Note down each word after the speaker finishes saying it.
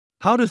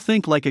How to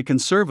think like a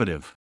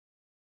conservative.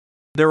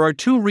 There are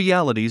two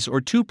realities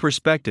or two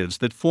perspectives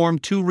that form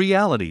two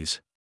realities.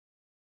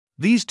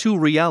 These two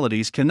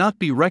realities cannot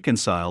be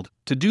reconciled.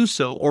 To do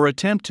so or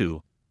attempt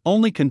to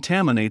only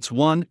contaminates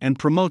one and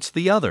promotes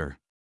the other.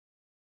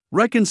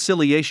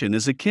 Reconciliation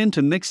is akin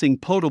to mixing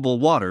potable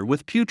water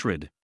with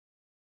putrid.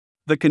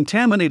 The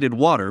contaminated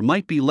water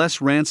might be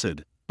less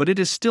rancid, but it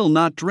is still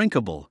not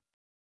drinkable.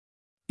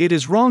 It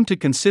is wrong to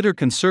consider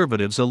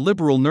conservatives a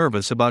liberal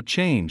nervous about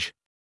change.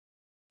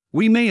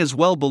 We may as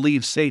well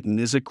believe Satan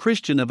is a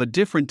Christian of a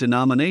different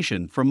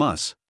denomination from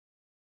us.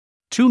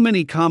 Too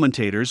many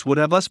commentators would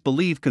have us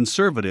believe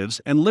conservatives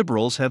and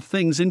liberals have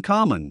things in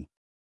common.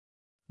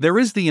 There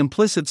is the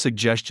implicit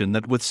suggestion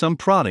that with some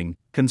prodding,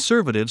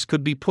 conservatives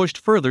could be pushed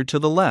further to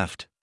the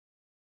left.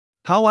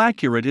 How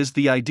accurate is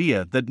the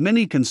idea that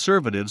many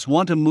conservatives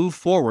want to move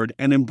forward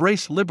and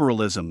embrace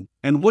liberalism,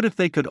 and what if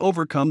they could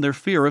overcome their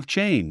fear of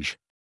change?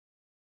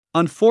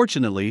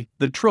 Unfortunately,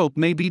 the trope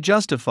may be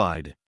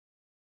justified.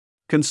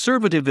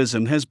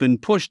 Conservatism has been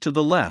pushed to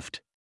the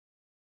left.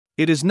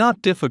 It is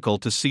not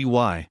difficult to see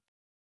why.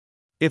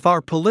 If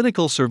our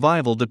political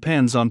survival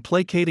depends on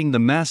placating the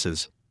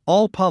masses,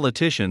 all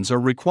politicians are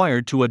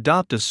required to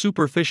adopt a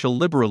superficial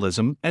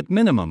liberalism at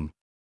minimum.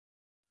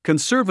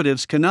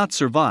 Conservatives cannot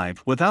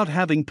survive without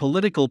having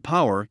political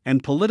power,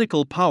 and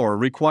political power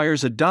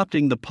requires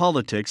adopting the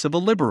politics of a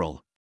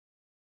liberal.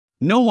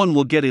 No one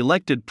will get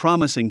elected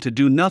promising to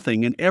do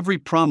nothing, and every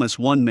promise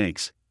one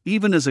makes,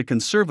 even as a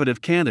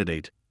conservative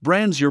candidate,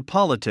 brands your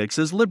politics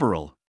as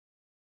liberal.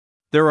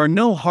 There are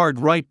no hard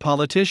right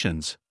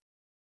politicians.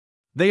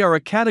 They are a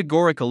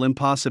categorical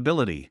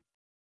impossibility.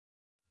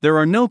 There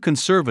are no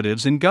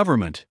conservatives in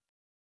government.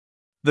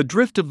 The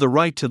drift of the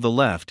right to the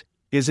left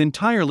is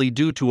entirely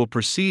due to a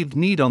perceived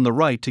need on the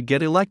right to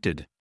get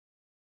elected.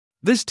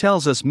 This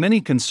tells us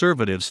many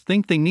conservatives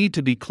think they need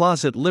to be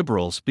closet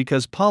liberals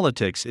because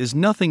politics is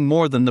nothing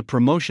more than the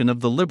promotion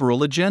of the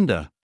liberal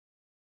agenda.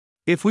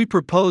 If we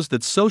propose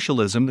that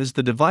socialism is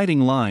the dividing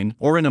line,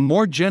 or in a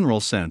more general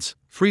sense,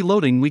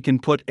 freeloading, we can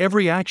put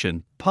every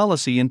action,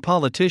 policy, and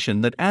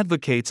politician that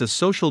advocates a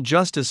social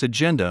justice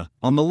agenda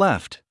on the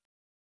left.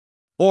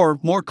 Or,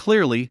 more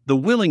clearly, the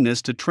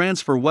willingness to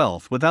transfer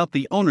wealth without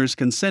the owner's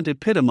consent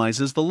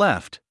epitomizes the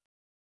left.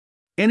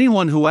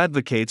 Anyone who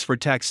advocates for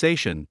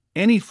taxation,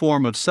 any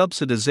form of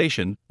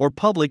subsidization, or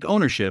public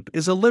ownership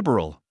is a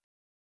liberal.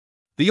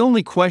 The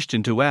only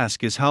question to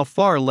ask is how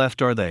far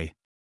left are they?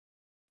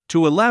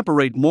 To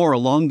elaborate more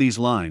along these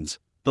lines,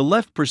 the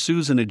left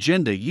pursues an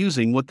agenda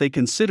using what they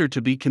consider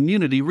to be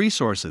community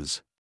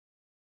resources.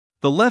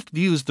 The left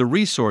views the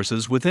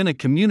resources within a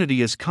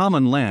community as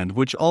common land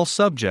which all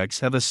subjects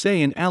have a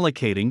say in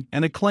allocating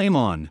and a claim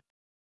on.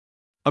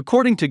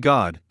 According to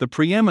God, the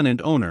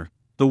preeminent owner,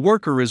 the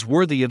worker is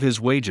worthy of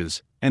his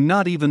wages, and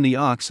not even the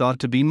ox ought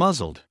to be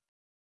muzzled.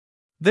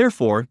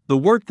 Therefore, the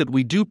work that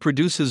we do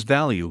produces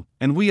value,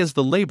 and we as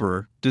the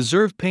laborer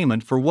deserve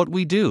payment for what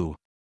we do.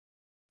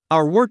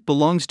 Our work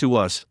belongs to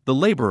us, the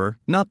laborer,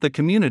 not the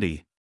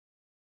community.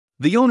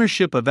 The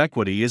ownership of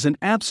equity is an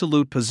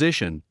absolute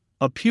position,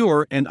 a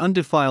pure and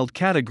undefiled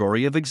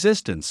category of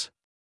existence.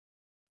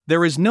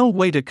 There is no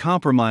way to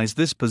compromise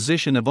this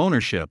position of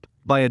ownership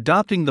by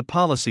adopting the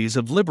policies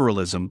of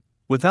liberalism,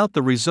 without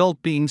the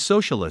result being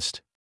socialist.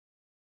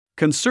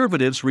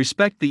 Conservatives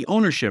respect the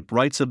ownership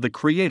rights of the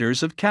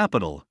creators of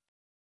capital.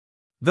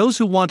 Those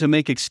who want to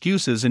make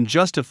excuses and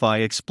justify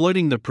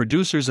exploiting the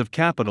producers of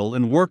capital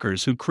and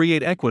workers who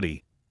create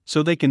equity,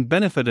 so they can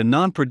benefit a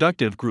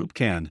non-productive group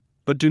can,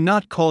 but do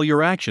not call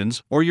your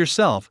actions or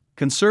yourself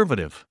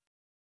conservative.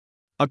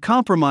 A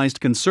compromised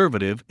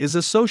conservative is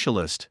a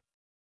socialist.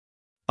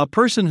 A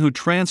person who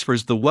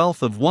transfers the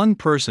wealth of one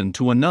person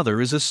to another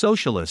is a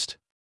socialist.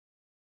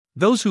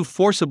 Those who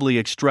forcibly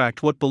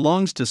extract what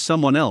belongs to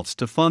someone else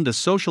to fund a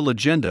social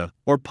agenda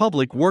or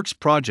public works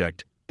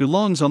project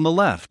belongs on the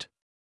left.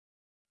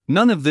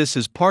 None of this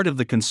is part of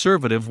the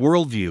conservative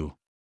worldview.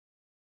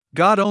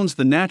 God owns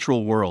the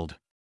natural world.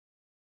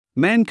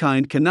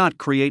 Mankind cannot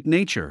create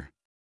nature.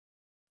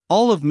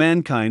 All of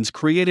mankind's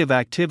creative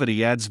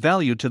activity adds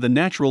value to the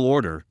natural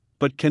order,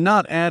 but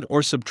cannot add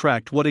or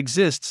subtract what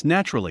exists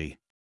naturally.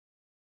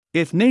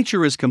 If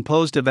nature is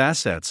composed of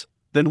assets,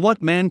 then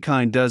what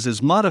mankind does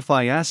is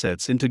modify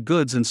assets into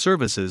goods and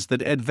services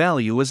that add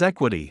value as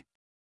equity.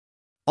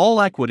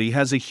 All equity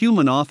has a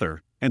human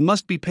author, and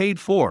must be paid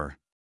for.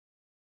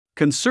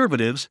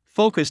 Conservatives,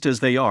 focused as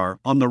they are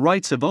on the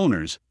rights of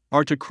owners,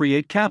 are to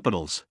create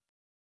capitals.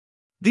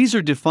 These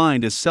are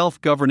defined as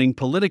self-governing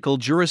political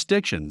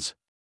jurisdictions.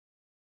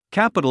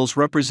 Capitals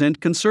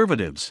represent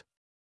conservatives.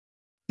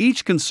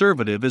 Each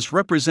conservative is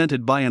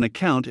represented by an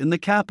account in the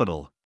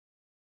capital.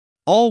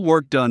 All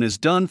work done is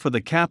done for the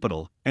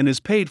capital, and is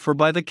paid for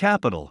by the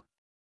capital.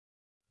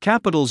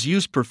 Capital's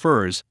use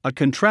prefers, a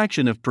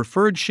contraction of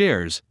preferred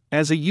shares,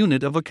 as a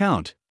unit of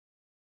account.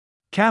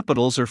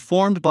 Capitals are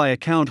formed by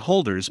account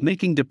holders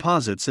making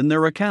deposits in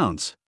their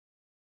accounts.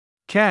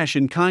 Cash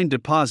and kind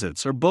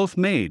deposits are both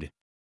made.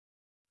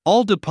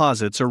 All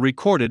deposits are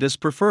recorded as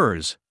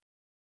prefers.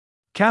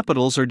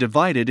 Capitals are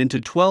divided into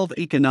 12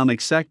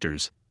 economic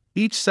sectors.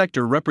 Each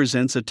sector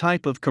represents a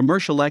type of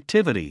commercial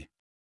activity.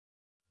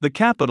 The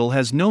capital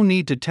has no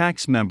need to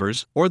tax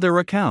members or their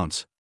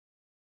accounts.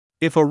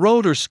 If a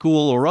road or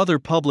school or other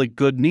public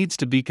good needs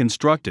to be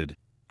constructed,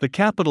 the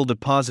capital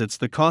deposits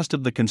the cost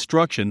of the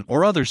construction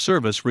or other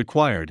service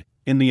required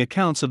in the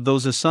accounts of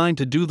those assigned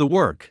to do the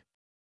work.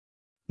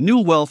 New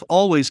wealth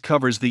always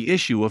covers the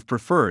issue of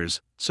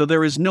prefers, so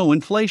there is no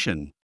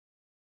inflation.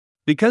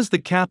 Because the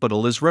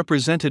capital is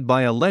represented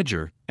by a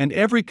ledger, and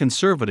every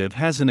conservative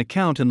has an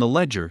account in the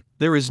ledger,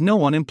 there is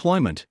no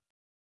unemployment.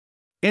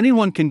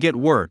 Anyone can get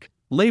work.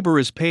 Labor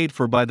is paid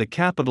for by the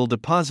capital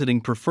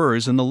depositing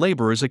prefers in the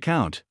laborer's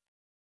account.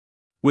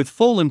 With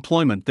full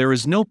employment, there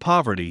is no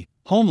poverty,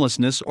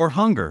 homelessness, or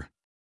hunger.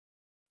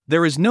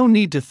 There is no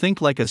need to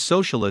think like a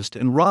socialist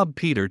and rob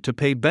Peter to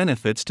pay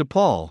benefits to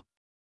Paul.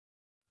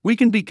 We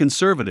can be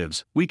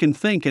conservatives, we can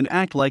think and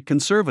act like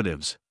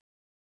conservatives.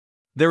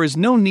 There is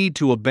no need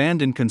to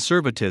abandon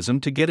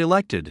conservatism to get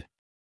elected.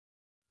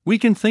 We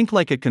can think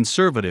like a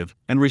conservative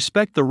and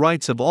respect the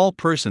rights of all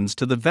persons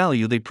to the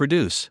value they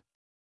produce.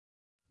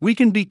 We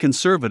can be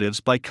conservatives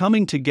by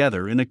coming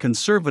together in a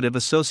conservative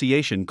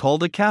association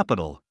called a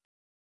capital.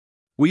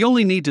 We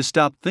only need to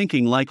stop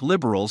thinking like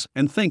liberals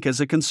and think as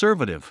a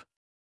conservative.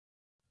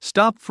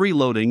 Stop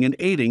freeloading and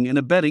aiding and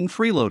abetting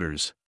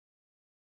freeloaders.